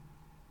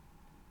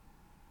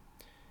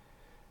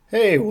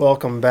Hey,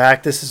 welcome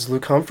back. This is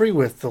Luke Humphrey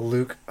with the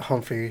Luke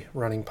Humphrey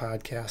Running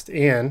Podcast.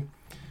 And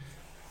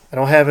I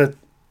don't have a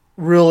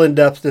real in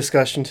depth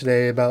discussion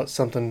today about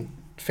something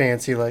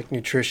fancy like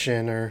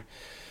nutrition or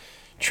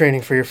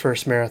training for your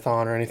first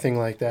marathon or anything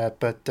like that.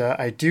 But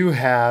I do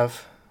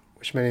have,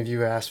 which many of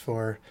you asked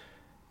for,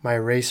 my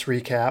race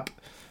recap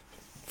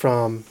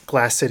from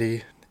Glass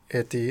City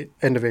at the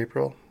end of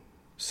April.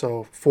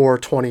 So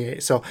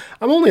 4/28. So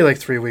I'm only like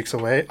 3 weeks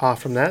away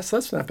off from that. So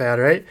that's not bad,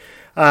 right?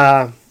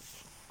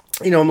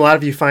 A lot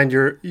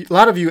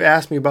of you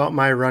ask me about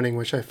my running,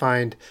 which I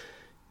find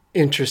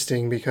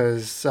interesting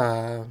because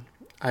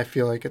I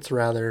feel like it's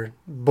rather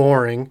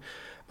boring.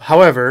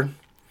 However,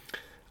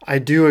 I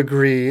do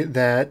agree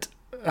that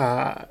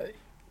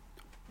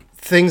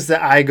things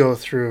that I go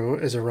through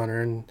as a runner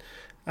and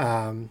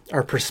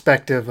our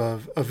perspective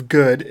of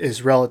good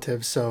is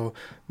relative. So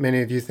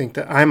many of you think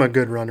that I'm a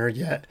good runner,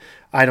 yet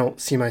I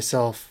don't see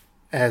myself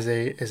as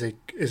a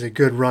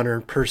good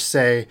runner per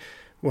se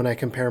when I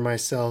compare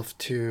myself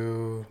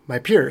to my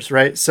peers,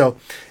 right? So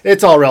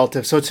it's all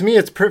relative. So to me,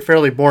 it's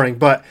fairly boring,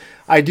 but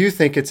I do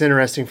think it's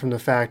interesting from the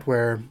fact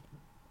where,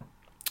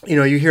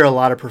 you hear a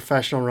lot of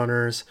professional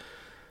runners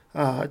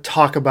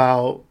talk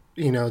about,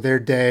 their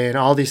day and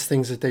all these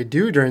things that they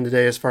do during the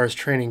day as far as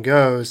training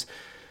goes.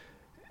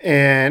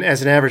 And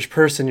as an average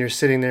person, you're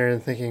sitting there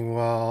and thinking,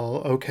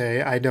 well,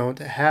 okay, I don't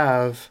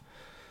have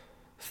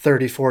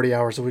 30, 40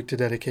 hours a week to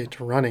dedicate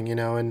to running,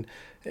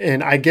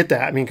 and I get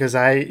that. I mean, because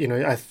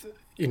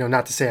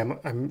not to say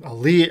I'm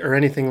elite or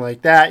anything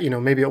like that.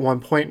 Maybe at one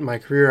point in my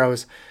career I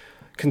was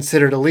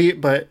considered elite,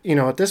 but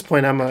at this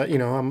point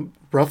I'm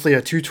roughly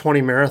a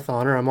 220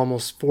 marathoner. I'm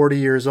almost 40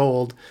 years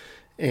old,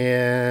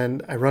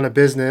 and I run a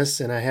business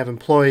and I have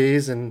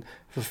employees and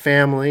a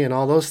family and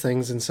all those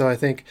things. And so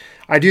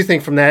I do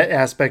think from that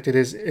aspect it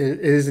is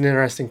an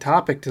interesting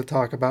topic to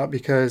talk about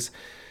because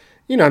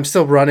I'm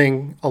still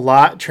running a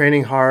lot,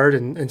 training hard,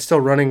 and still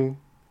running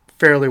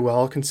fairly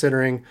well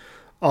considering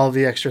all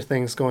the extra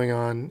things going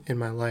on in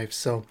my life.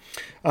 So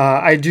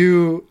I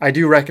do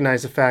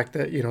recognize the fact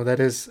that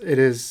it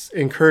is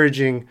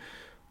encouraging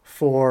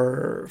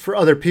for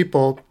other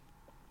people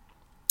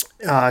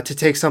to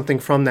take something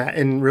from that,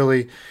 and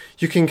really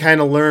you can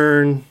kind of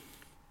learn.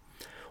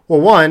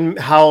 Well, one,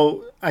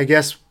 how I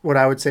guess what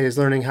I would say is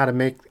learning how to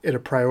make it a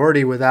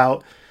priority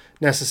without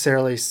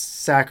necessarily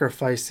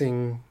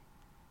sacrificing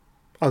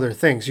other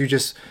things. You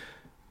just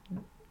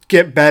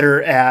get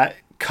better at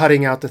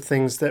cutting out the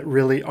things that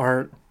really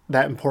aren't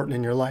that important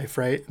in your life,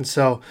 right? And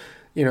so,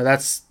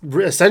 that's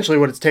essentially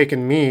what it's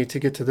taken me to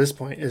get to this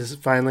point, is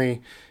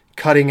finally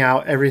cutting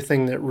out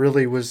everything that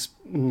really was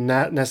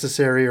not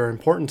necessary or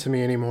important to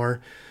me anymore,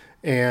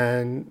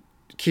 and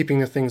keeping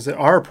the things that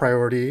are a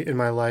priority in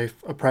my life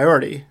a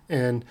priority.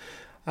 And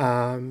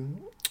so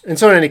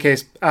in any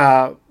case,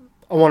 I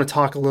want to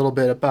talk a little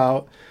bit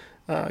about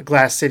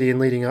Glass City and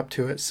leading up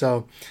to it.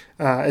 So,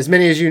 as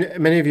many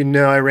of you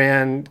know, I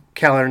ran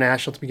Cal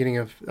International at the beginning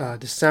of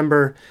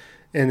December,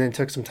 and then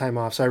took some time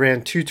off. So I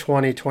ran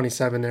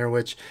 2:20:27 there,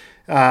 which,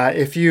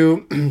 if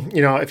you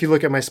if you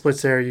look at my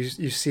splits there,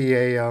 you see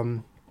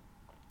a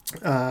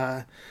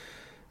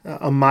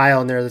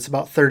mile in there that's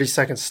about 30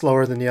 seconds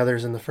slower than the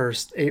others in the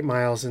first 8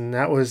 miles, and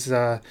that was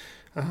a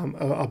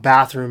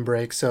bathroom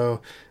break.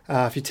 So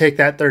if you take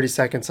that 30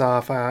 seconds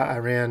off, I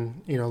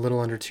ran a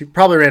little under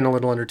probably ran a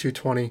little under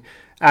 2:20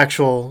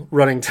 actual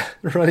running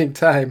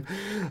time,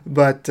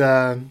 but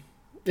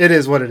it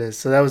is what it is.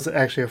 So that was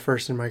actually a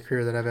first in my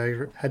career that I've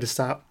ever had to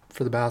stop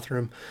for the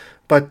bathroom.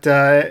 But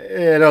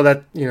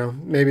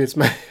maybe it's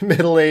my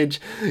middle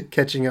age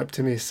catching up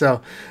to me.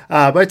 So,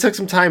 but I took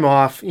some time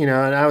off, and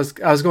I was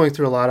going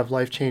through a lot of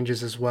life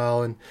changes as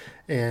well,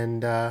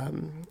 and there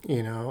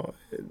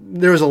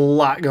was a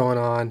lot going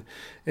on,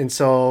 and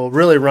so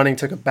really running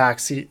took a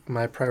backseat in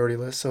my priority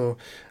list. So,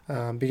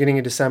 beginning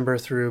of December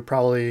through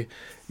probably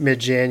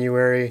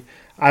mid-January,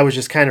 I was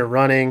just kind of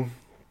running.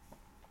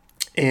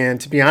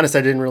 And to be honest, I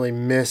didn't really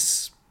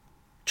miss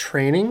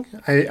training.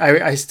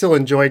 I still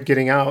enjoyed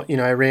getting out.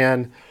 I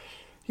ran,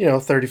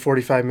 30,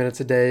 45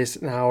 minutes a day,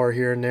 an hour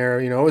here and there.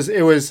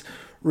 It was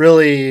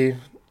really,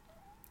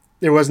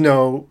 there was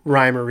no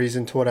rhyme or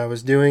reason to what I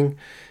was doing.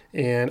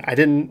 And I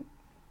didn't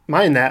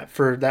mind that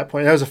for that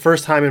point. That was the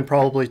first time in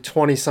probably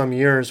 20 some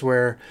years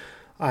where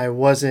I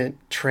wasn't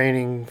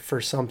training for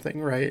something,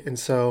 right? And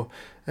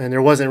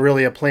there wasn't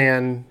really a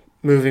plan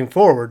moving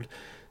forward.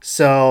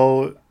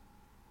 So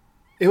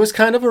it was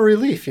kind of a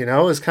relief, it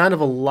was kind of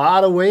a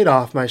lot of weight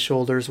off my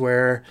shoulders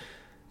where,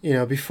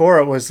 before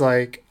it was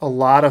like a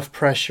lot of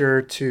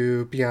pressure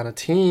to be on a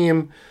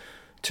team,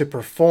 to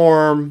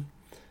perform,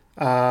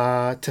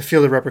 to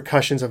feel the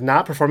repercussions of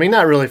not performing,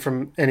 not really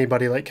from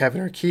anybody like Kevin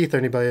or Keith or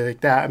anybody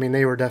like that. I mean,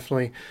 they were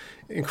definitely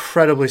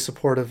incredibly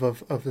supportive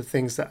of the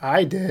things that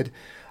I did,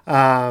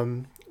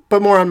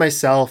 but more on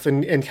myself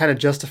and kind of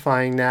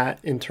justifying that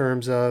in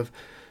terms of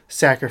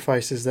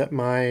sacrifices that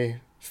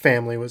my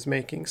family was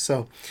making.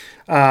 So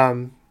I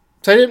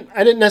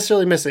didn't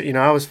necessarily miss it.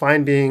 I was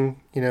fine being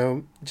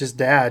just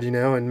dad,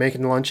 and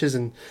making lunches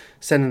and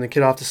sending the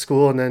kid off to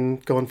school and then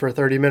going for a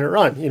 30-minute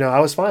run. I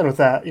was fine with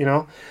that.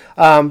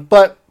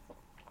 But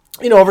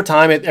over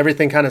time,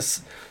 everything kind of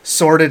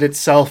sorted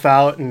itself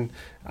out, and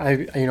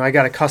I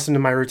got accustomed to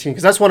my routine,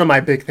 because that's one of my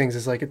big things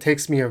is like it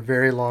takes me a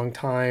very long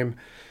time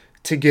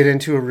to get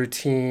into a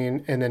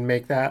routine and then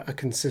make that a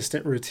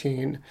consistent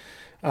routine.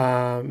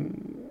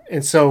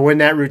 And so when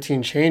that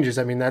routine changes,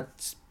 I mean,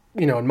 that's,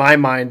 in my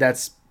mind,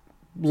 that's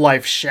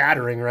life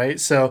shattering, right?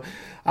 So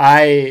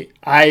I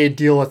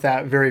deal with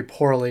that very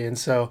poorly. And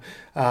so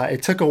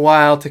it took a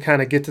while to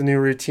kind of get the new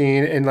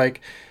routine and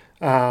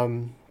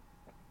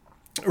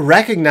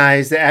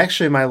recognize that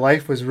actually my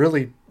life was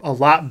really a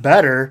lot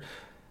better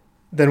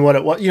than what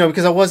it was,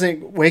 because I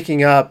wasn't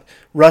waking up,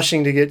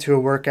 rushing to get to a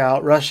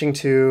workout, rushing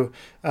to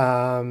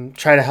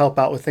try to help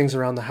out with things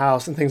around the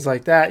house and things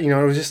like that. It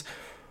was just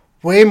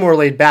way more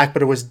laid back,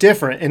 but it was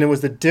different. And it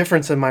was the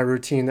difference in my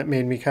routine that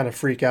made me kind of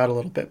freak out a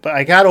little bit. But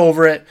I got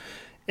over it.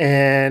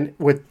 And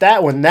with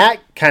that, when that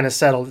kind of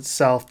settled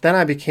itself, then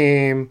I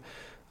became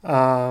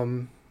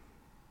a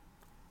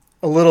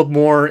little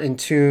more in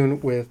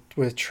tune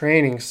with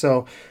training.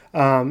 So,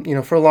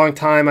 for a long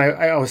time,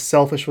 I was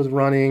selfish with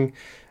running.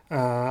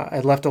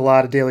 I left a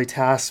lot of daily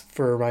tasks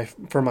for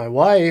my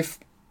wife,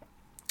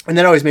 and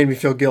that always made me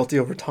feel guilty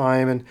over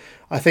time. And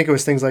I think it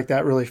was things like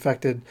that really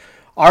affected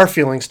our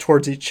feelings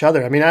towards each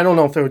other. I mean, I don't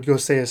know if I would go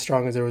say as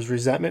strong as there was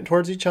resentment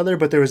towards each other,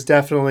 but there was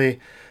definitely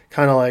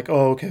kind of like,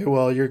 oh, okay,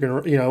 well, you're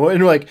going to,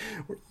 and like,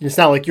 it's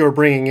not like you were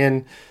bringing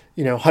in,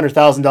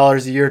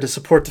 $100,000 a year to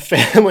support the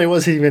family. It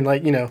wasn't even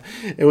like,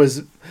 it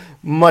was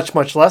much,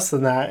 much less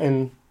than that.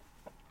 And,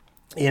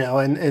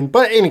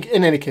 but in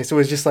any case, it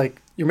was just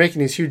like, you're making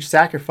these huge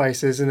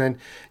sacrifices, and then,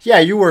 yeah,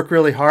 you work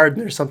really hard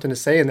and there's something to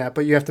say in that,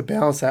 but you have to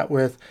balance that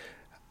with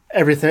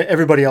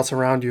everybody else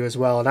around you as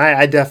well. And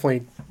I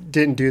definitely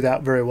didn't do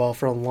that very well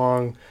for a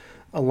long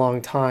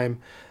time.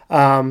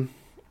 And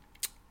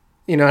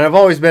I've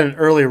always been an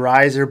early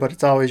riser, but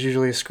it's always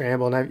usually a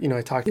scramble. And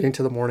I talk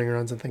into the morning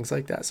runs and things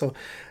like that. So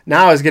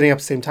now I was getting up at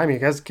the same time. You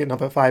guys getting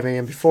up at 5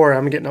 a.m. before.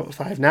 I'm getting up at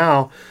 5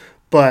 now,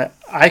 but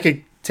I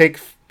could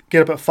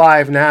get up at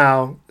 5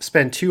 now,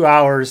 spend 2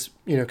 hours,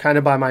 kind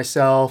of by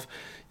myself,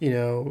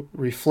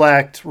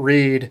 reflect,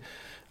 read,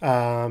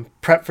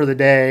 prep for the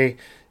day,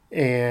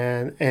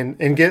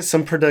 and get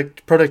some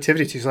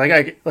productivity too. So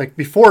like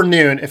before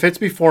noon, if it's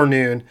before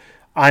noon,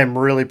 I'm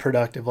really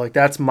productive. Like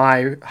that's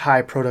my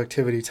high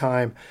productivity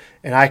time,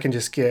 and I can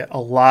just get a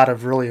lot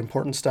of really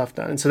important stuff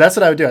done. And so that's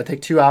what I would do. I'd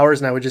take 2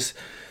 hours and I would just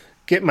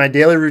get my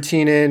daily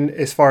routine in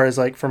as far as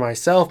like for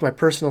myself, my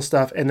personal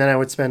stuff. And then I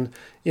would spend,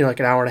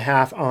 like an hour and a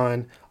half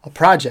on a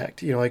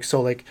project,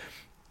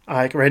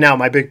 like right now,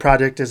 my big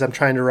project is I'm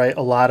trying to write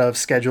a lot of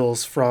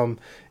schedules from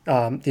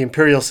the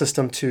imperial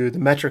system to the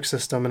metric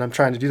system, and I'm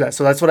trying to do that.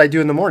 So that's what I do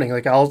in the morning.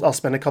 Like I'll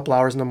spend a couple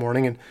hours in the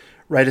morning and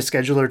write a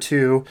schedule or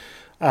two,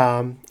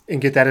 and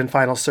get that in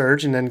Final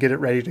Surge, and then get it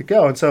ready to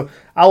go. And so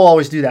I'll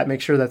always do that.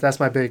 Make sure that that's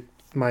my big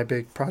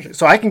project.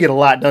 So I can get a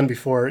lot done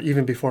before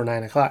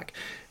 9:00.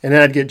 And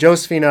then I'd get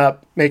Josephine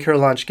up, make her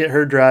lunch, get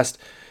her dressed.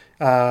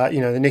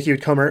 Then Nikki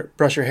would come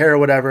brush her hair or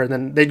whatever, and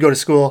then they'd go to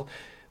school,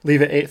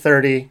 leave at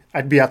 8:30.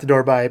 I'd be out the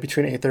door by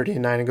between 8:30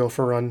 and 9 and go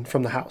for a run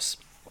from the house.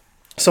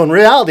 So in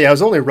reality, I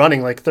was only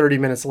running like 30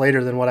 minutes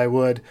later than what I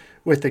would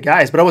with the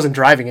guys, but I wasn't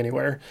driving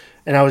anywhere.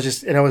 And I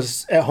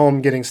was at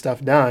home getting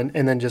stuff done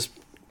and then just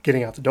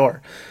getting out the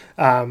door.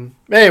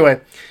 Anyway,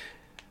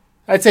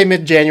 I'd say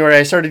mid-January,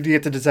 I started to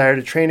get the desire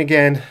to train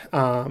again.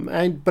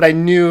 But I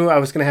knew I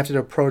was going to have to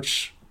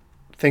approach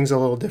things a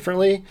little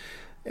differently.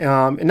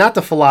 And not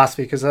the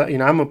philosophy, because,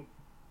 I'm a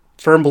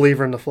firm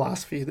believer in the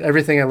philosophy.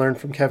 Everything I learned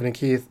from Kevin and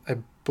Keith, I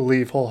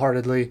believe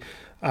wholeheartedly.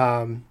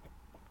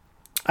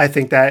 I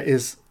think that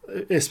is,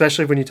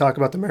 especially when you talk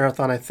about the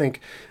marathon, I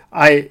think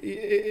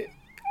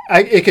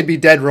it could be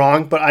dead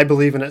wrong, but I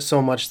believe in it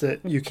so much that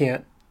you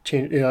can't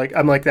change. Like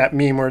I'm like that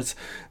meme where it's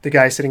the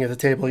guy sitting at the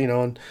table,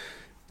 and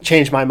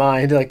change my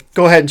mind. Like,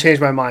 go ahead and change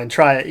my mind.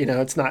 Try it.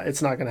 It's not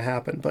going to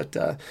happen.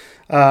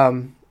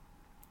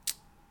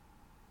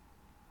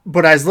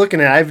 But I was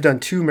looking at, I've done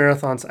 2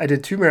 marathons. I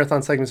did 2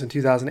 marathon segments in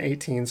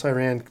 2018. So I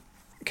ran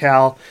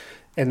Cal,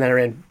 and then I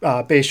ran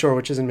Bayshore,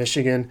 which is in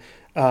Michigan,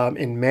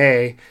 in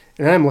May.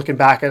 And then I'm looking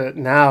back at it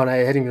now, and I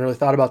hadn't even really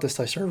thought about this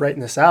until I started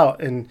writing this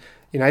out. And,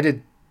 I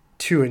did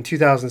 2 in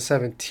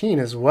 2017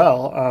 as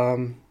well.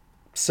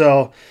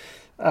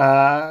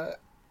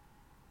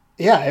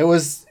 Yeah, it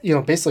was,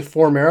 basically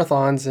 4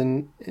 marathons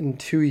in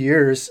 2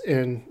 years,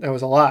 and that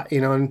was a lot,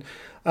 and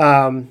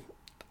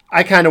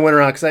I kind of went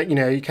around because,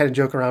 you kind of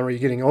joke around where you're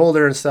getting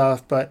older and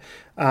stuff, but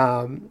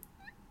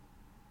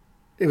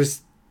it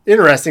was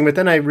interesting. But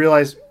then I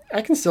realized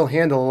I can still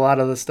handle a lot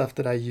of the stuff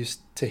that I used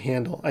to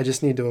handle. I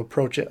just need to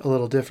approach it a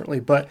little differently.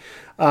 But,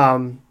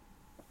 I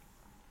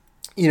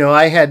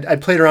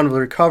played around with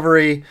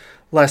recovery,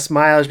 less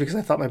mileage because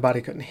I thought my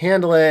body couldn't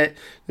handle it.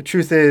 The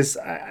truth is,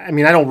 I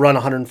don't run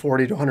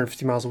 140 to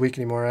 150 miles a week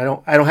anymore. I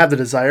don't have the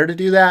desire to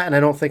do that, and I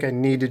don't think I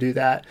need to do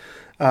that.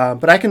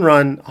 But I can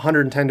run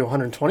 110 to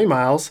 120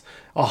 miles,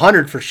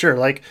 100 for sure.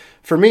 Like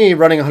for me,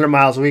 running 100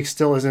 miles a week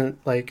still isn't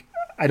like,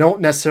 I don't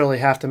necessarily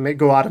have to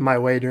go out of my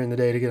way during the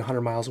day to get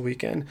 100 miles a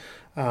week in.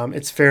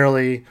 It's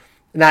fairly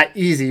not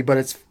easy, but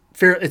it's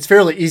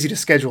fairly easy to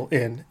schedule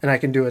in, and I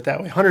can do it that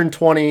way.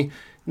 120.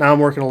 Now I'm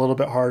working a little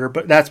bit harder,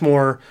 but that's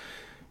more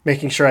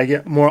making sure I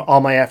get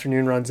all my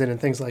afternoon runs in and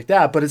things like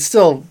that. But it's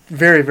still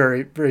very,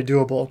 very, very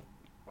doable.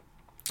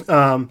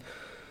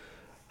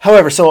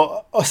 However,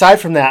 so aside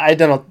from that, I'd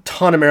done a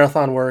ton of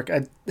marathon work.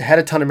 I had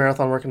a ton of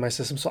marathon work in my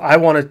system, so I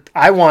want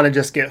to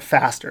just get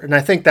faster. And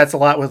I think that's a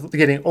lot with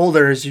getting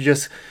older, is you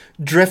just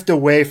drift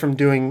away from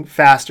doing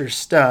faster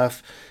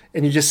stuff,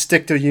 and you just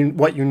stick to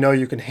what you know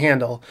you can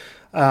handle.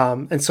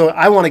 And so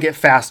I want to get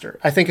faster.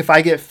 I think if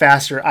I get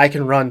faster, I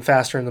can run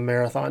faster in the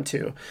marathon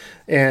too.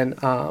 And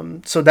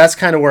so that's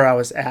kind of where I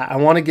was at. I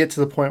want to get to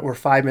the point where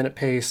 5-minute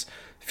pace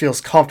feels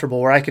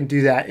comfortable, where I can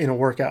do that in a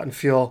workout and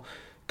feel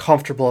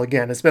comfortable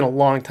again. It's been a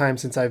long time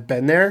since I've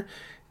been there,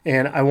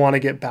 and I want to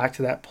get back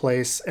to that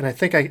place. And I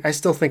think I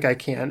still think I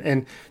can.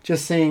 And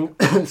just seeing,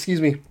 excuse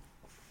me,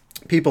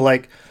 people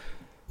like,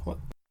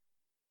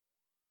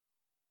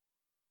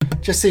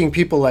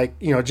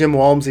 Jim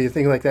Walmsley,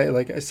 things like that.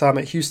 Like I saw him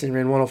at Houston,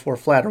 ran 104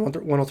 flat or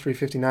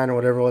 103.59 or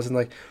whatever it was, and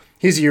like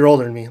he's a year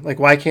older than me. Like,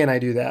 why can't I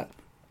do that?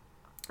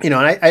 And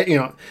I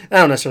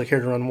don't necessarily care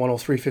to run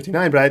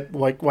 103.59,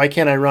 but why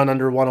can't I run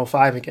under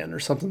 105 again or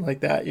something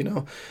like that?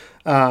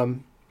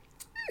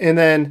 And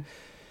then,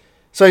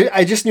 so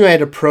I just knew I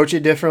had to approach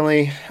it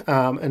differently,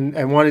 and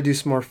I wanted to do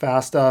some more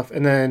fast stuff.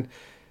 And then,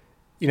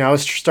 I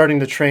was starting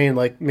to train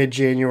like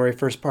mid-January,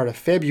 first part of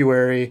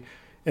February.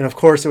 And of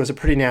course, it was a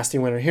pretty nasty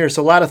winter here.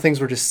 So a lot of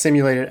things were just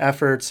simulated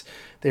efforts.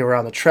 They were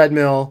on the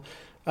treadmill.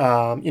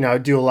 I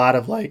would do a lot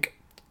of like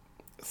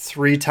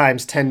 3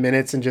 times 10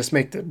 minutes and just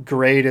make the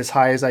grade as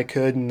high as I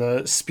could and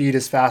the speed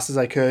as fast as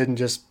I could and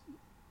just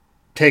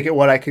take it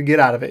what I could get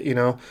out of it,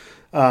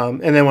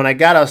 And then when I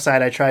got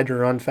outside, I tried to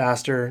run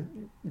faster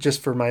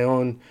just for my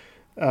own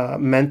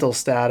mental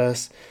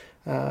status.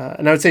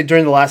 And I would say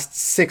during the last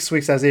 6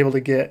 weeks, I was able to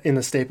get in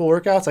the staple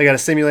workouts. I got a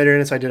simulator in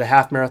it, so I did a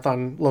half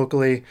marathon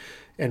locally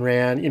and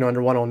ran,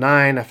 under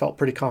 109. I felt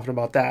pretty confident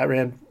about that. I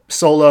ran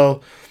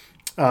solo.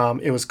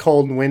 It was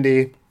cold and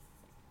windy,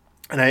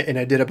 and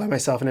I did it by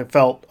myself, and it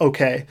felt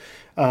okay.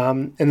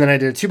 And then I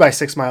did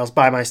 2x6 miles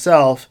by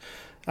myself,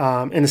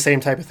 in the same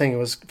type of thing. It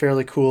was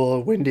fairly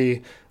cool,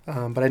 windy,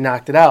 but I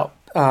knocked it out.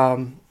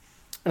 And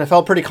I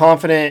felt pretty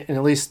confident in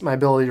at least my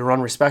ability to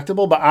run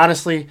respectable. But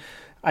honestly,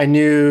 I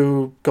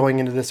knew going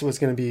into this it was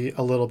going to be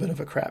a little bit of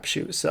a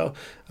crapshoot. So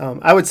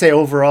I would say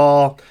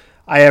overall,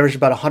 I averaged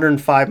about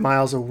 105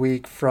 miles a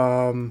week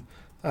from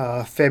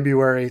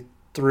February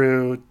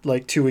through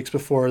like 2 weeks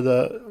before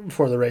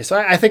the race. So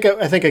I think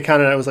I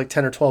counted it was like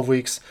 10 or 12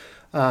 weeks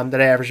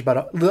that I averaged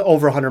about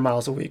over 100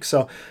 miles a week.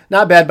 So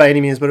not bad by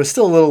any means, but it was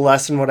still a little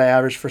less than what I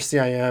averaged for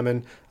CIM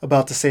and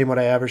about the same what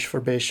I averaged for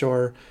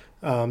Bayshore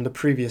the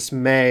previous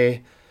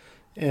May.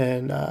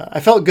 And I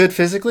felt good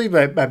physically,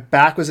 but my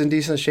back was in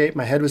decent shape.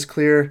 My head was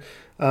clear.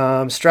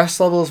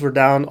 Stress levels were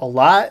down a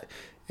lot.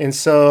 And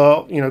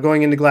so,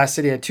 going into Glass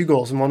City, I had 2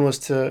 goals. And one was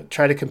to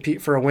try to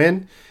compete for a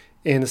win.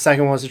 And the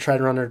second one was to try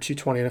to run under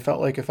 220. And I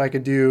felt like if I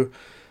could do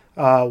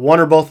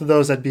one or both of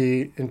those, I'd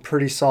be in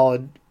pretty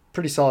solid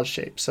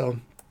shape. So,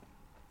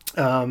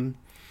 that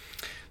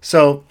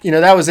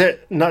was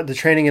it. Not the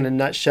training in a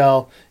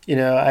nutshell.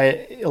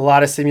 A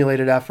lot of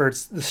simulated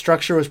efforts. The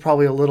structure was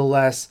probably a little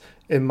less,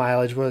 and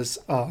mileage was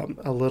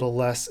a little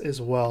less as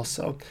well.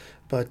 So,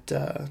 but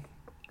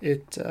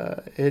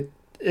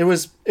it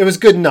was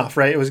good enough,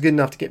 right? It was good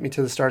enough to get me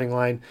to the starting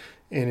line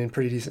and in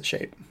pretty decent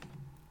shape.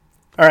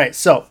 All right,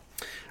 so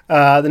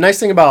the nice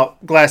thing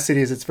about Glass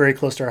City is it's very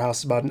close to our house.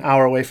 It's about an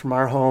hour away from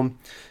our home,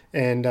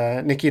 and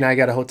Nikki and I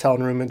got a hotel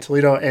room in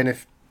Toledo. And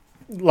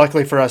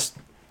luckily for us,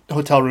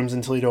 hotel rooms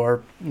in Toledo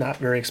are not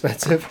very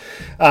expensive.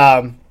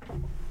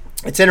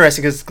 It's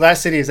interesting because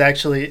Glass City is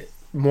actually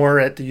more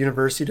at the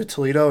University of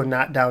Toledo and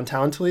not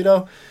downtown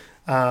Toledo.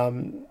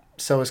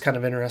 So it was kind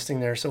of interesting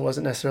there. So it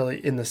wasn't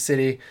necessarily in the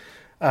city.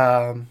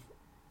 And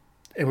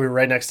we were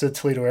right next to the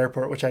Toledo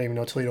Airport, which I didn't even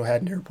know Toledo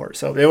had an airport.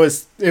 So it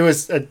was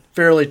a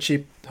fairly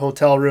cheap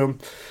hotel room.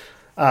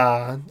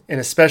 And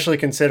especially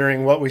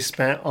considering what we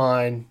spent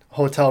on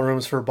hotel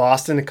rooms for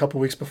Boston a couple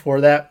weeks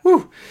before that,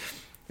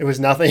 it was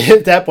nothing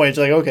at that point. It's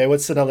like, okay,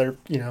 what's another,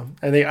 I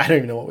don't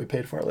even know what we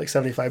paid for it, like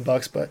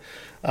 $75, but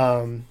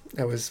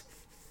it was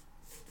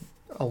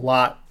a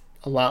lot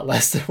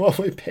less than what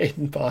we paid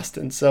in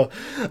Boston. So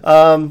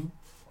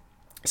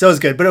it was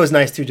good, but it was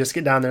nice to just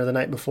get down there the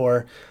night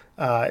before.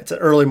 It's an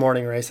early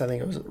morning race. I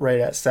think it was right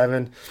at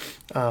 7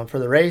 for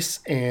the race.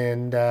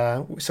 And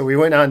so we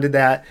went out and did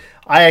that.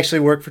 I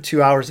actually worked for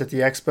 2 hours at the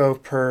expo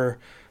per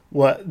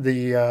what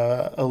the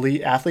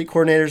elite athlete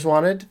coordinators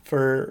wanted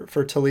for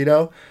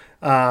Toledo.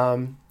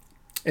 And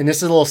this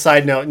is a little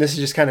side note, and this is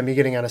just kind of me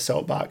getting on a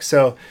soapbox.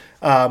 So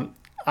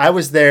I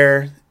was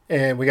there,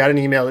 and we got an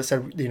email that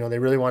said, they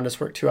really wanted us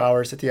to work 2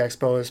 hours at the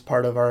expo as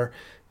part of our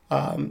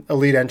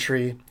elite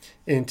entry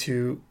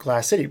into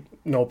Glass City.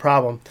 No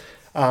problem.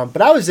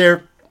 But I was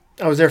there.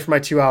 I was there for my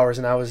 2 hours,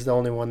 and I was the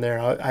only one there.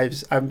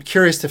 I'm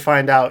curious to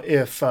find out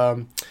if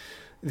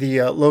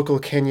the local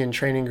Kenyan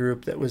training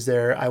group that was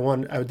there. I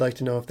would like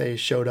to know if they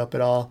showed up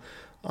at all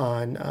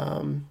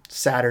on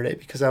Saturday,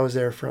 because I was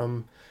there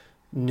from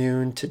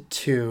noon to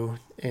 2,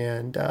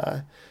 and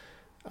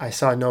I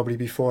saw nobody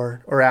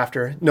before or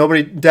after.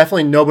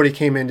 Definitely nobody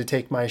came in to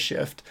take my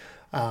shift.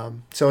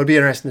 So it'd be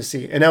interesting to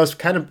see. And that was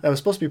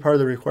supposed to be part of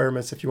the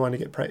requirements if you want to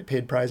get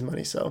paid prize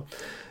money. So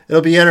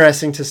it'll be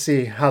interesting to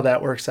see how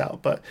that works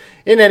out. But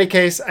in any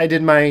case, I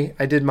did my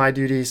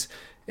duties,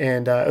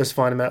 and it was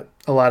fun. I met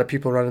a lot of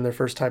people running their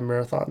first time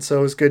marathon, so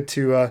it was good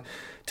to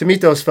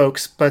meet those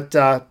folks. But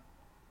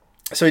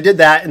so we did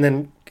that, and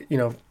then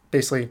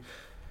basically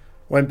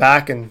went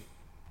back and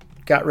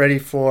got ready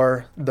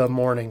for the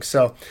morning.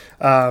 So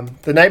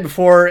the night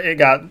before, it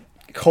got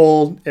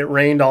cold. It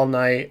rained all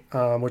night,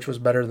 which was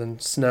better than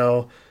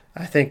snow.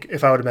 I think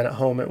if I would have been at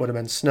home, it would have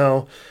been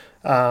snow.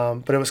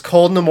 But it was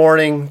cold in the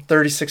morning,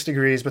 36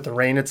 degrees, but the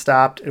rain had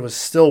stopped. It was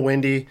still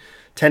windy,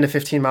 10 to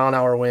 15 mile an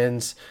hour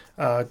winds,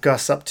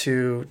 gusts up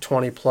to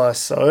 20 plus.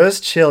 So it was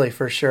chilly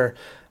for sure.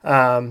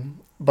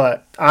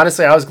 But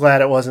honestly, I was glad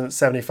it wasn't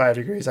 75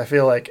 degrees. I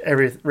feel like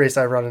every race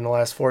I've run in the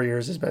last 4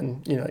 years has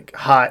been, like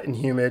hot and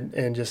humid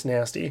and just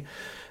nasty.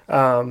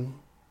 And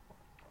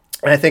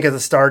I think at the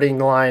starting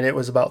line, it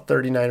was about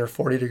 39 or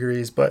 40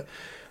 degrees, but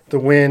the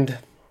wind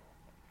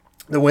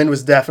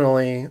was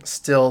definitely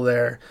still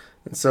there.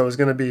 And so it was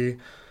going to be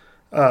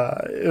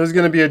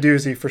a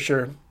doozy for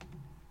sure.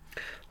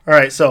 All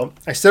right. So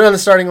I stood on the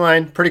starting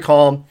line, pretty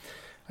calm.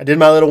 I did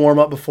my little warm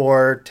up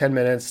before 10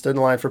 minutes, stood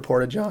in line for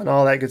Porta John,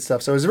 all that good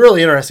stuff. So it was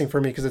really interesting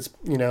for me because it's,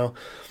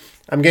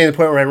 I'm getting to the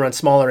point where I run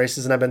smaller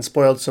races, and I've been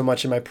spoiled so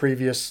much in my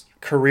previous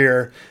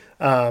career.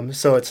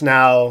 So it's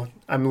now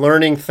I'm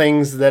learning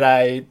things that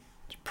I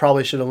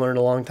probably should have learned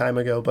a long time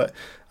ago, but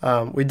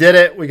we did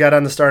it. We got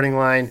on the starting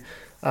line.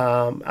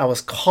 I was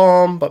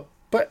calm, but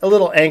a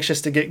little anxious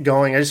to get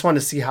going. I just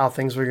wanted to see how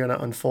things were going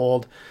to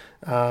unfold.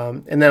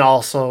 And then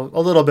also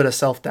a little bit of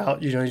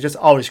self-doubt. He just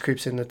always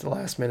creeps in at the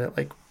last minute,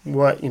 like,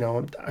 what,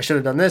 I should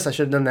have done this, I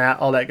should have done that,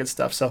 all that good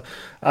stuff. So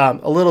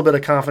a little bit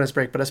of confidence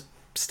break, but it's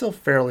still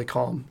fairly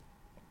calm.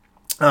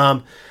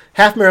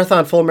 Half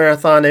marathon, full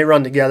marathon, they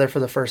run together for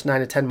the first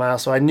 9 to 10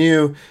 miles. So I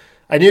knew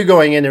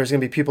going in there was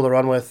going to be people to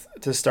run with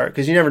to start,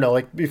 because you never know.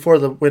 Like before,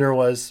 the winner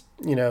was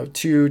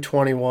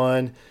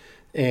 2:21,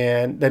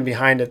 and then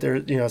behind it there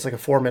it's like a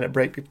 4-minute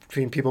break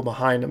between people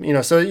behind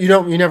them. So you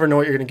never know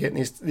what you're going to get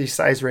in these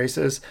size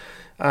races.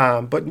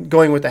 But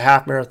going with the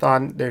half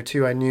marathon there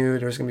too, I knew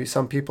there was going to be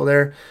some people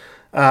there.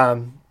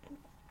 So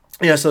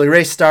the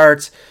race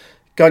starts,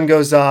 gun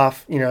goes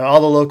off.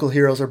 All the local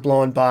heroes are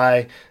blowing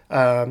by,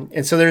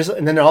 and so there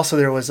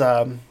was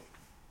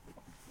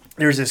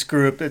this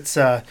group. It's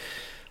a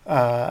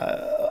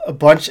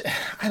bunch.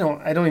 I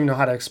don't even know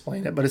how to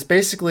explain it, but it's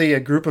basically a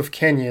group of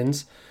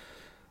Kenyans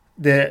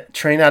that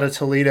train out of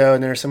Toledo,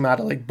 and there's some out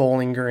of like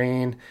Bowling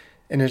Green,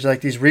 and there's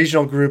like these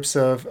regional groups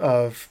of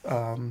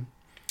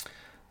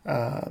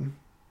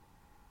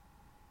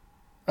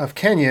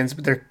Kenyans,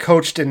 but they're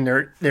coached, and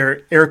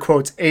their air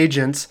quotes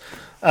agents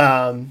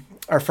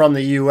are from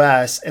the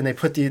U.S. and they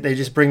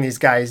just bring these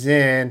guys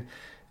in,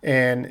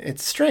 and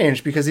it's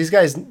strange because these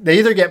guys, they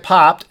either get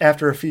popped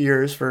after a few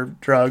years for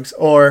drugs,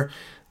 or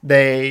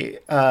they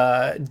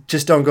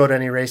just don't go to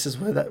any races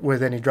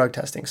with any drug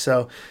testing.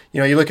 So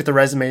you look at the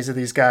resumes of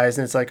these guys,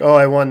 and it's like, oh,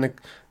 I won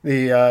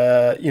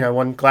I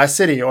won Glass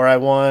City, or I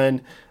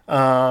won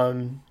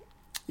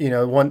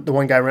the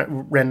one guy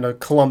ran the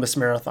Columbus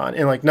Marathon,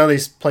 and like none of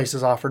these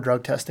places offer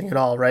drug testing at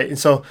all, right? And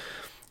so,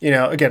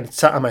 again,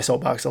 it's on my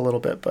soapbox a little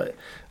bit, but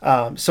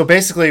so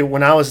basically,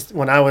 when I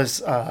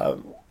was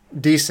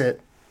decent,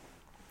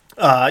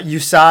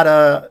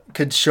 USADA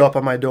could show up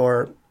on my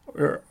door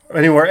or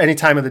anywhere, any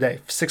time of the day,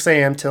 6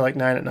 a.m. to like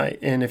 9 at night,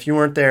 and if you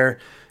weren't there,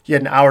 you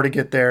had an hour to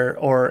get there,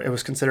 or it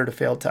was considered a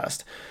failed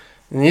test.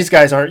 And these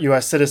guys aren't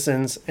U.S.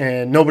 citizens,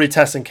 and nobody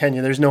tests in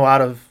Kenya. There's no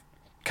out of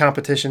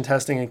competition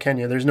testing in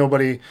Kenya. There's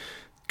nobody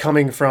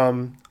coming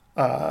from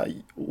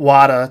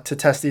WADA to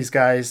test these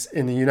guys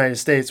in the United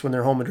States when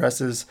their home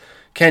address is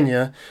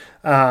Kenya.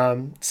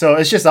 So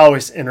it's just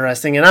always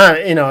interesting, and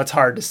it's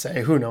hard to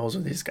say who knows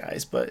with these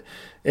guys, but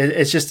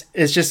it's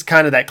just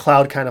kind of that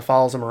cloud kind of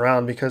follows them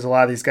around, because a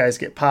lot of these guys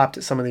get popped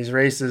at some of these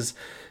races,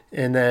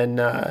 and then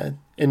and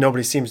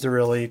nobody seems to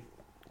really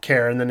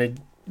care, and then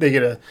they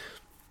get a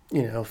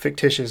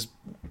fictitious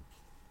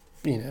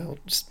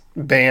just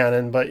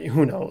ban, but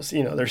who knows,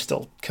 they're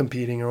still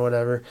competing or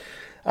whatever.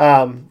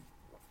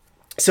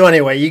 So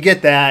anyway, you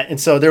get that,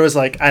 and so there was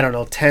like, I don't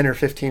know, 10 or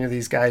 15 of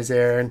these guys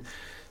there, and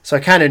so I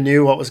kind of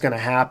knew what was going to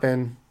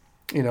happen.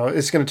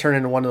 It's going to turn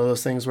into one of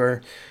those things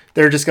where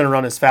they're just going to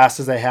run as fast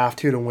as they have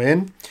to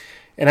win.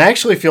 And I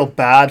actually feel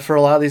bad for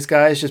a lot of these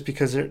guys, just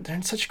because they're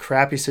in such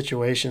crappy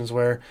situations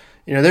where,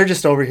 they're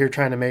just over here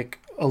trying to make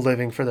a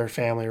living for their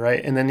family,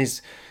 right? And then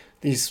these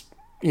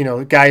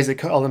guys that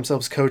call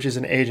themselves coaches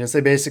and agents,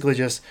 they basically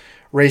just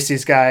race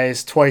these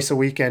guys twice a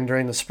weekend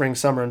during the spring,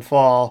 summer, and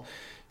fall,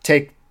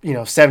 take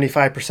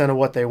 75% of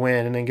what they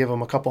win and then give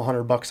them a couple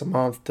 $100 a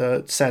month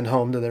to send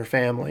home to their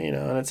family,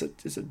 and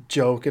it's a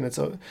joke, and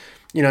so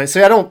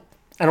I don't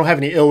have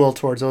any ill will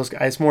towards those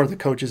guys. It's more the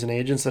coaches and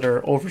agents that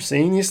are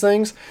overseeing these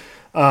things,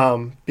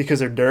 because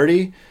they're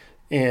dirty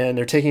and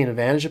they're taking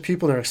advantage of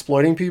people, they're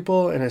exploiting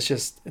people, and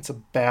it's a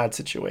bad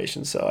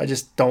situation. So I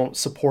just don't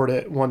support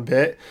it one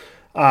bit.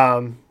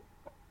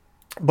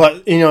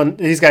 But in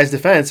these guys'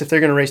 defense, if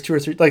they're going to race 2 or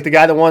 3, like the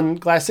guy that won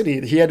Glass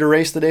City, he had to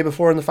race the day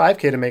before in the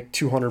 5K to make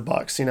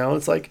 $200.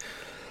 It's like,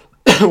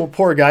 well,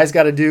 poor guys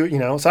got to do.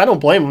 So I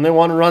don't blame them. They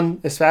want to run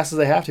as fast as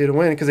they have to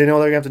win, because they know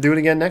they're going to have to do it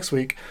again next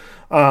week.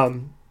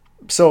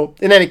 So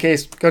in any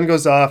case, gun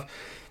goes off.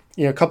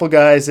 A couple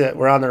guys that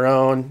were on their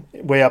own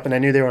way up, and I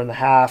knew they were in the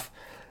half.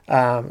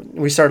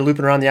 We started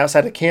looping around the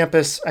outside of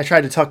campus. I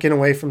tried to tuck in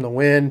away from the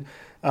wind.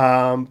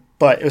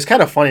 But it was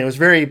kind of funny. It was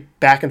very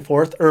back and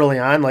forth early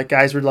on. Like,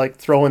 guys would like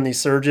throw in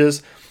these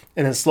surges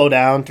and then slow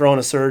down, throw in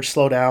a surge,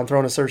 slow down, throw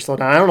in a surge, slow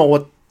down. I don't know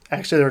what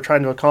actually they were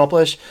trying to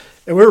accomplish.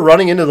 And we were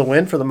running into the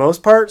wind for the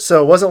most part.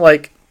 So it wasn't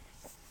like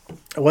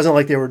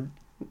they were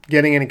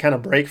getting any kind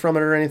of break from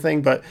it or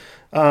anything. But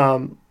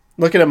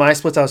looking at my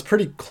splits, I was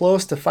pretty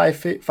close to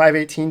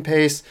 5:18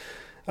 pace.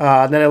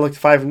 Then I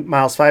looked at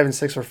miles 5 and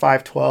 6 were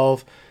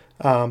 5:12.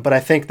 But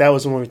I think that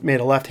was when we made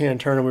a left-hand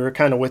turn, and we were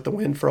kind of with the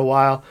wind for a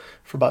while,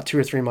 for about 2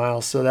 or 3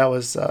 miles. So that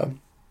was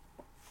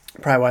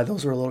probably why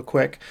those were a little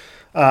quick.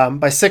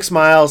 By 6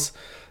 miles,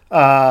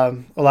 a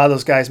lot of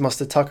those guys must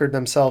have tuckered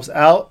themselves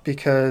out,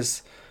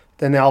 because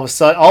then all of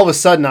a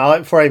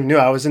sudden, before I even knew,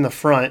 I was in the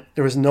front.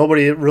 There was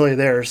nobody really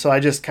there. So I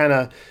just kind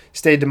of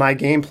stayed to my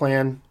game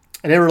plan.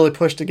 I didn't really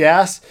push the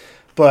gas,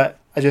 but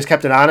I just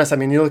kept it honest. I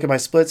mean, you look at my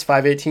splits,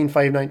 5:18,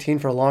 5:19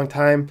 for a long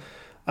time.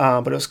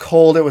 But it was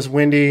cold. It was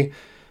windy.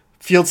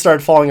 Field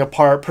started falling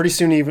apart. Pretty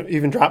soon,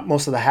 even dropped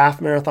most of the half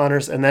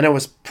marathoners. And then it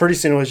was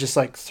just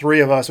like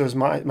 3 of us. It was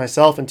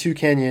myself and 2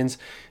 Kenyans.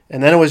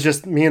 And then it was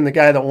just me and the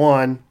guy that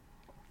won.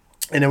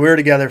 And then we were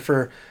together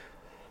for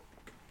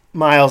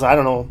miles, I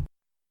don't know,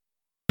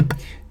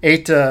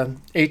 8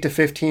 to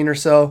 15 or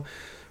so.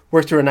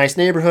 Worked through a nice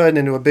neighborhood and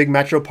into a big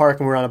metro park,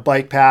 and we were on a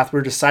bike path. We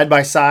were just side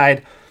by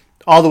side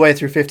all the way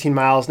through 15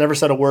 miles. Never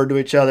said a word to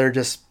each other,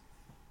 just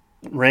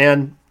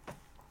ran.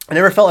 I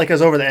never felt like I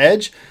was over the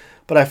edge,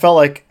 but I felt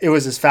like it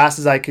was as fast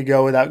as I could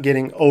go without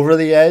getting over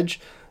the edge.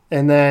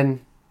 And then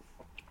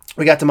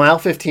we got to mile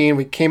 15.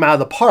 We came out of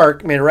the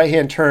park, made a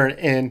right-hand turn,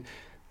 and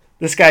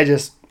this guy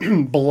just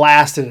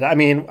blasted it. I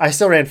mean, I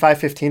still ran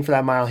 5:15 for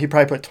that mile. He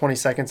probably put 20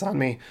 seconds on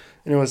me,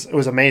 and it was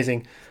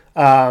amazing.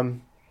 I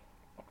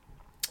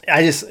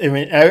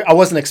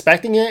wasn't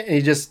expecting it.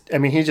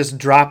 And he just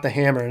dropped the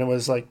hammer, and it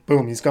was like,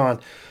 boom, he's gone.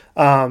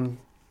 And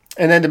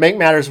then to make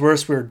matters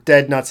worse, we were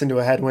dead nuts into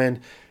a headwind.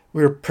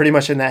 We were pretty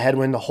much in that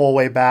headwind the whole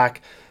way back.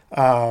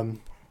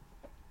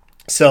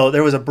 So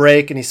there was a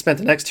break, and he spent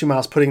the next 2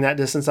 miles putting that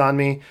distance on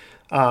me.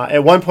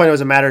 At one point, it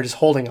was a matter of just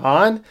holding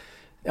on,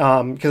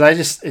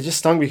 because it just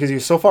stung, because he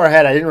was so far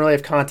ahead. I didn't really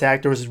have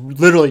contact. There was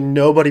literally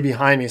nobody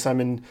behind me,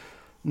 so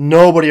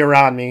nobody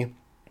around me.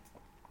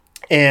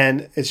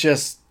 And it's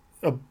just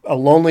a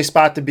lonely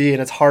spot to be,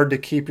 and it's hard to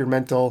keep your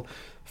mental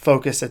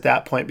focus at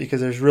that point,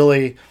 because it's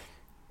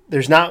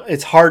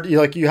hard.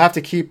 You have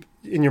to keep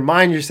in your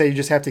mind, you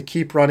just have to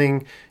keep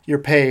running your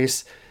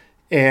pace,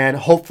 and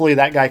hopefully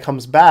that guy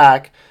comes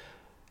back,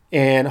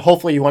 and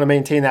hopefully you want to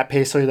maintain that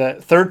pace so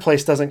that third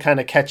place doesn't kind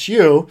of catch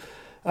you.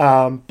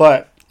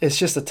 But it's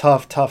just a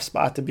tough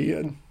spot to be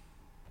in.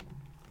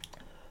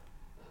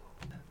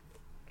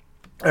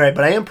 All right,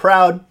 but I am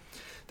proud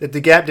that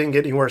the gap didn't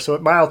get any worse. So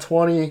at mile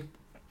 20,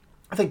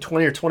 I think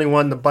 20 or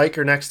 21, the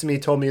biker next to me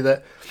told me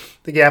that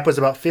the gap was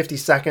about 50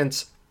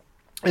 seconds.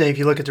 And if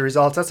you look at the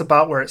results, that's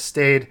about where it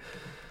stayed.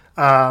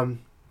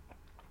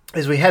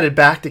 As we headed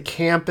back to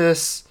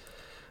campus,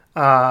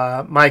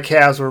 my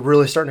calves were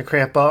really starting to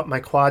cramp up. My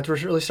quads were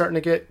really starting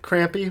to get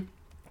crampy.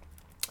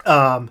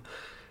 And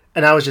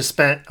I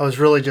was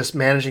really just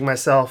managing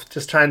myself,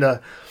 just trying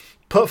to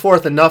put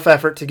forth enough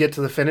effort to get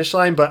to the finish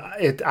line. But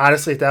it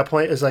honestly, at that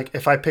point, is like,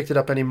 if I picked it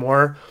up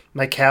anymore,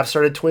 my calves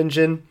started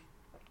twinging,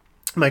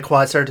 my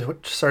quads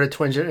started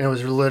twinging, and it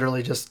was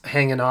literally just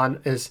hanging on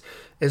as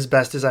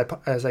best as I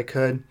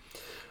could.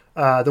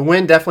 The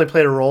wind definitely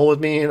played a role with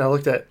me, and I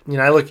looked at,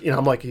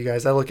 I'm like you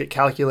guys, I look at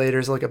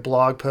calculators, I look at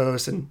blog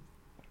posts, and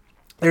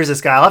there's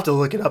this guy, I'll have to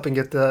look it up and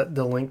get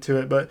the link to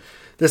it, but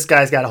this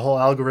guy's got a whole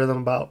algorithm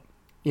about,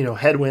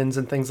 headwinds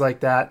and things like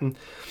that. And,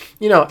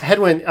 a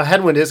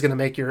headwind is going to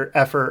make your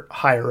effort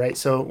higher, right?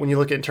 So when you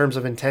look at in terms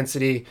of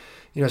intensity,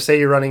 say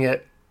you're running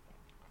at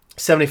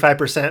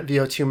 75%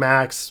 VO2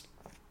 max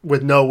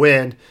with no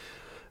wind,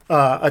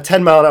 a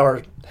 10 mile an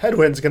hour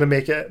headwind is going to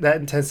make that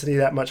intensity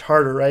that much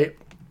harder, right?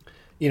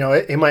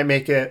 It might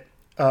make it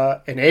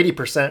an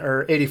 80%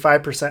 or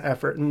 85%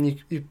 effort,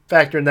 and you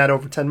factor in that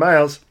over 10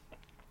 miles,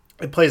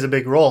 it plays a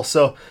big role.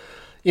 So,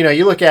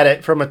 you look at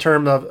it from a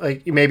term of,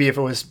 like, maybe if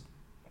it was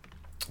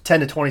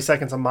 10 to 20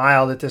 seconds a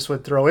mile that this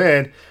would throw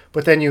in,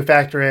 but then you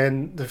factor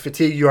in the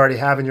fatigue you already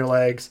have in your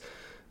legs,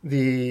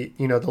 the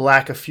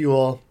lack of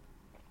fuel,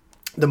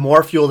 the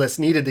more fuel that's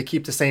needed to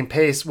keep the same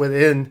pace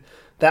within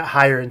that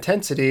higher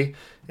intensity,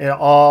 it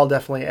all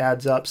definitely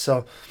adds up.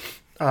 So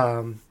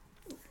I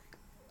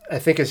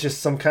think it's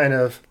just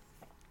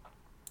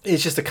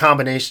it's just a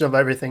combination of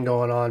everything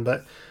going on.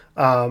 But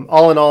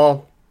all in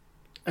all,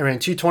 I ran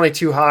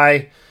 222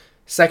 high,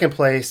 second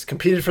place,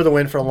 competed for the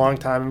win for a long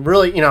time. I'm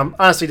really, I'm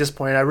honestly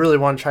disappointed. I really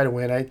want to try to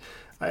win.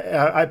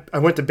 I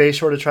went to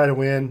Bayshore to try to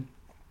win.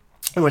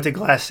 I went to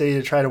Glass City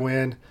to try to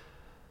win.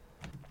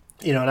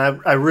 And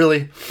I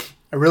really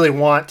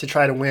want to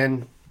try to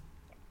win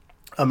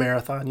a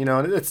marathon.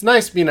 It's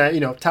nice being at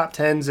top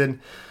 10s and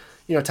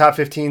top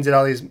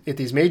 15s at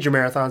these major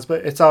marathons,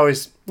 but it's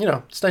always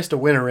it's nice to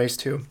win a race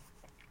too.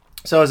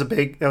 So that was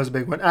a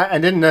big one. I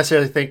didn't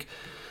necessarily think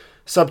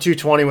sub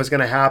 220 was going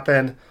to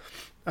happen,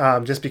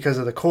 just because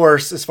of the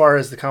course, as far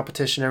as the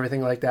competition,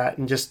 everything like that,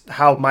 and just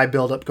how my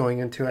build up going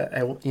into it.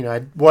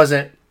 I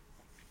wasn't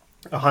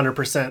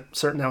 100%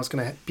 certain that was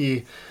going to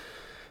be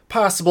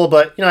possible,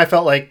 but I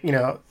felt like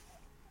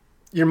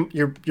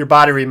your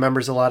body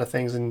remembers a lot of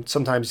things, and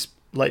sometimes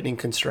lightning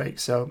can strike,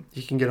 so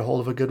you can get a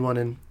hold of a good one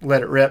and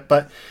let it rip.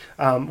 But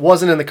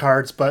wasn't in the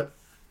cards, but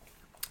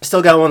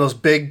still got one of those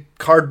big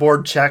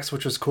cardboard checks,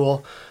 which was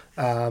cool.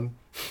 I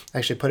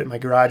actually put it in my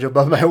garage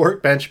above my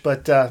workbench,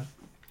 but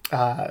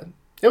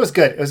it was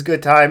good. It was a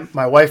good time.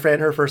 My wife ran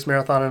her first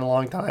marathon in a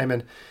long time,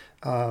 and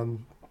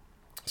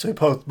so we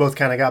both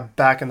kind of got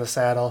back in the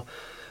saddle.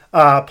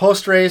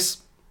 Post race,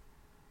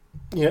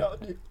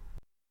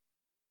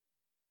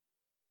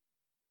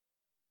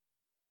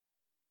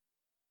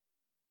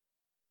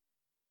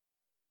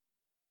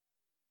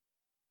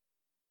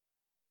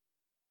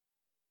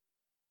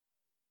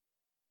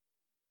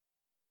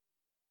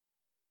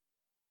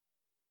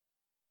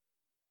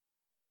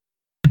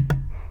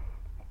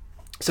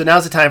 so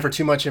now's the time for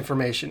too much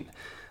information.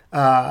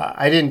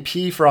 I didn't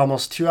pee for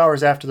almost 2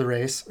 hours after the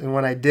race, and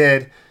when I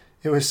did,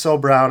 it was so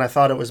brown I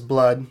thought it was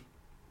blood.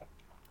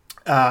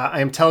 I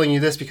am telling you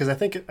this because I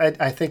think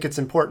it's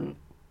important.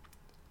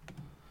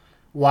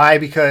 Why?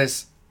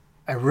 Because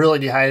I really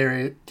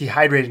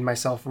dehydrated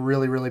myself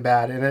really, really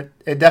bad, and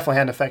it definitely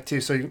had an effect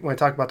too. So when I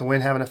talk about the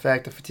wind having an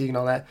effect, the fatigue and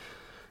all that,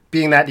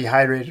 being that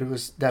dehydrated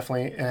was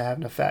definitely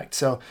having an effect.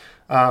 So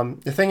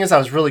the thing is, I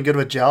was really good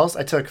with gels.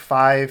 I took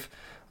 5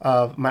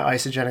 of my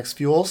Isagenix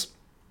fuels,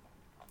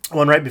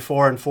 1 right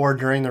before and 4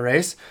 during the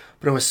race,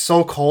 but it was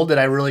so cold that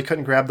I really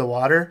couldn't grab the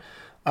water.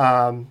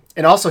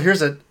 And also,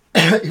 here's a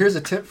here's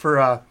a tip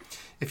for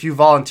if you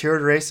volunteer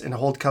to race and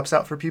hold cups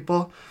out for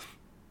people.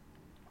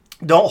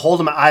 Don't hold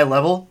them at eye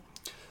level.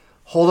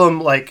 Hold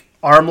them like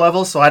arm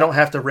level, so I don't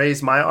have to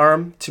raise my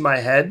arm to my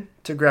head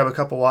to grab a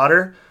cup of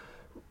water.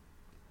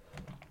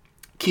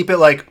 Keep it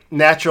like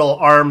natural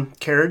arm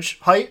carriage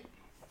height,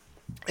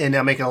 and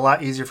that'll make it a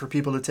lot easier for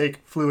people to take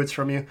fluids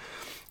from you.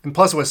 And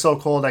plus, it was so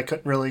cold, I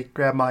couldn't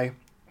grab my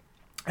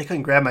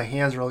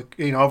hands really.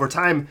 Over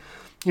time,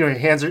 your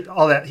hands are,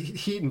 all that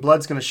heat and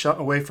blood's going to shut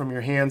away from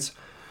your hands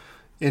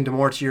into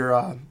more to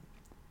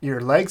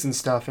your legs and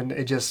stuff, and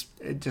it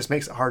just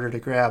makes it harder to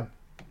grab.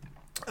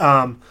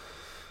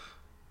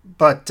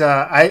 But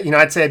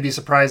I'd say I'd be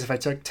surprised if I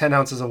took 10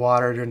 ounces of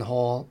water during the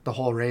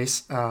whole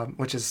race,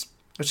 which is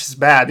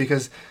bad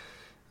because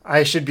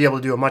I should be able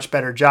to do a much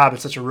better job.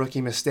 It's such a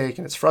rookie mistake,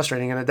 and it's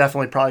frustrating, and it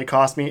definitely probably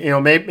cost me,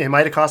 maybe it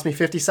might have cost me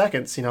 50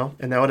 seconds,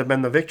 and that would have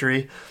been the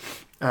victory.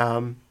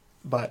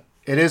 But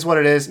it is what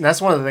it is, and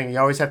that's one of the things. You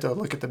always have to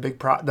look at the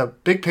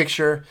big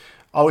picture,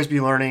 always be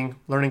learning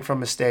from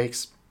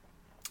mistakes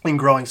and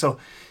growing. So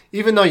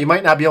even though you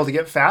might not be able to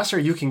get faster,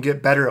 you can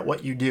get better at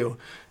what you do.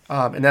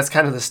 And that's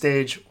kind of the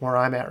stage where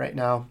I'm at right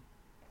now.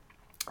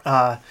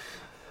 The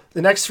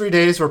next 3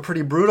 days were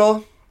pretty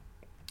brutal.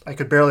 I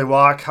could barely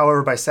walk.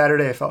 However, by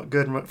Saturday, I felt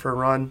good and went for a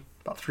run,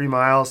 about 3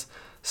 miles.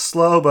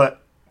 Slow,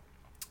 but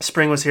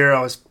spring was here.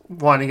 I was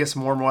wanting to get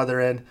some warm weather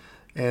in,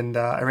 and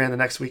I ran the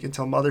next week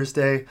until Mother's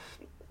Day.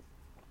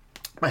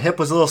 My hip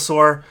was a little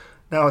sore.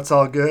 Now it's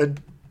all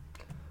good.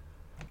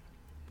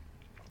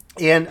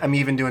 And I'm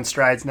even doing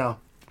strides now.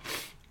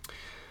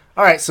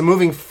 All right, so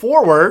moving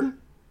forward,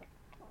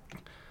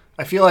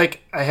 I feel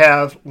like I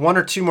have 1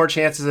 or 2 more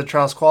chances at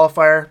Trials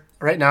Qualifier.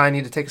 Right now, I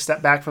need to take a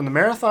step back from the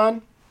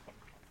marathon.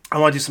 I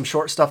want to do some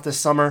short stuff this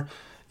summer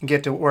and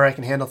get to where I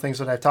can handle things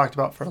that I've talked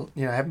about I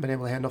haven't been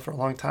able to handle for a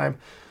long time.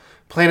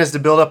 Plan is to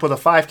build up with a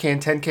 5K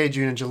and 10K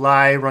June and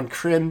July, run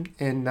Crim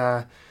in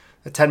the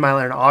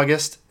 10-miler in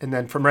August, and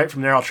then from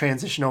there I'll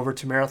transition over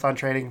to marathon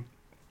training.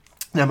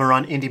 Then I'm going to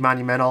run Indy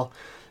Monumental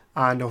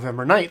on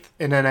November 9th.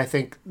 And then I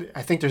think there's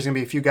going to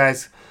be a few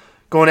guys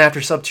going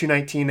after sub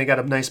 219. They got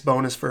a nice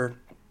bonus for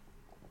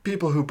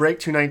people who break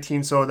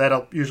 219, so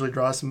that'll usually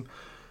draw some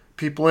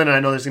people in. And I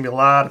know there's going to be a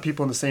lot of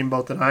people in the same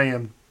boat that I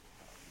am.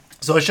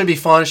 So it should be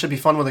fun. It should be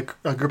fun with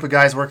a group of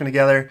guys working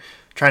together,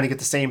 trying to get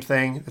the same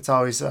thing. It's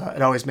always it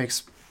always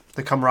makes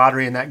the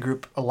camaraderie in that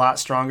group a lot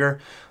stronger,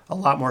 a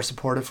lot more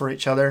supportive for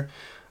each other.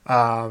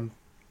 And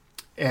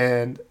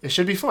it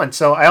should be fun.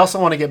 So I also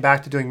want to get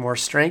back to doing more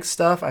strength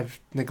stuff.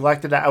 I've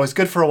neglected that. I was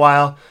good for a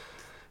while,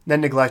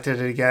 then neglected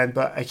it again.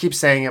 But I keep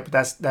saying it,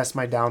 but that's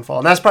my downfall.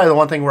 And that's probably the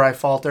one thing where I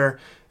falter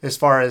as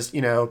far as,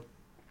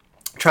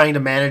 trying to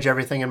manage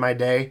everything in my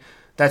day.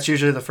 That's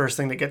usually the first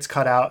thing that gets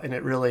cut out, and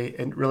it really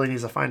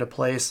needs to find a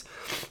place.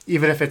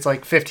 Even if it's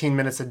like 15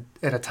 minutes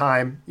at a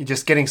time,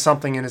 just getting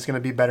something in is going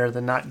to be better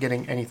than not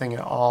getting anything at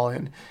all.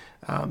 And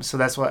so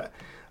that's what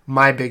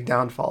my big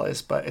downfall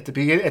is. But at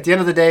the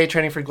end of the day,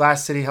 training for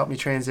Glass City helped me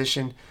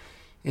transition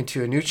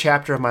into a new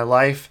chapter of my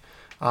life.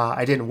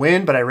 I didn't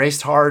win, but I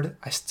raced hard.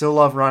 I still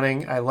love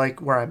running. I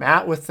like where I'm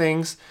at with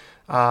things.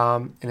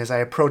 And as I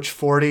approach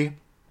 40,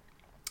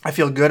 I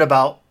feel good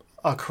about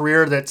a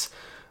career that's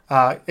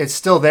it's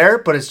still there,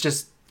 but it's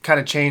just kind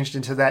of changed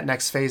into that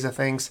next phase of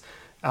things.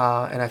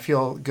 And I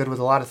feel good with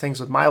a lot of things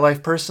with my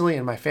life personally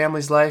and my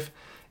family's life.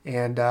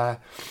 And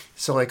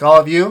so like all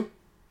of you,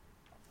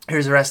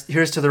 here's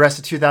to the rest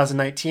of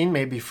 2019.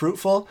 May it be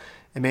fruitful.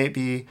 It may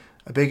be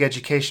a big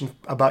education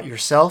about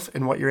yourself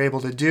and what you're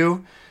able to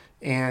do.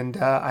 And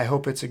I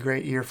hope it's a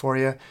great year for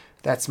you.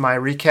 That's my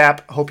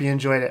recap. Hope you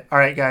enjoyed it. All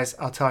right, guys,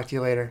 I'll talk to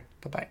you later.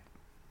 Bye-bye.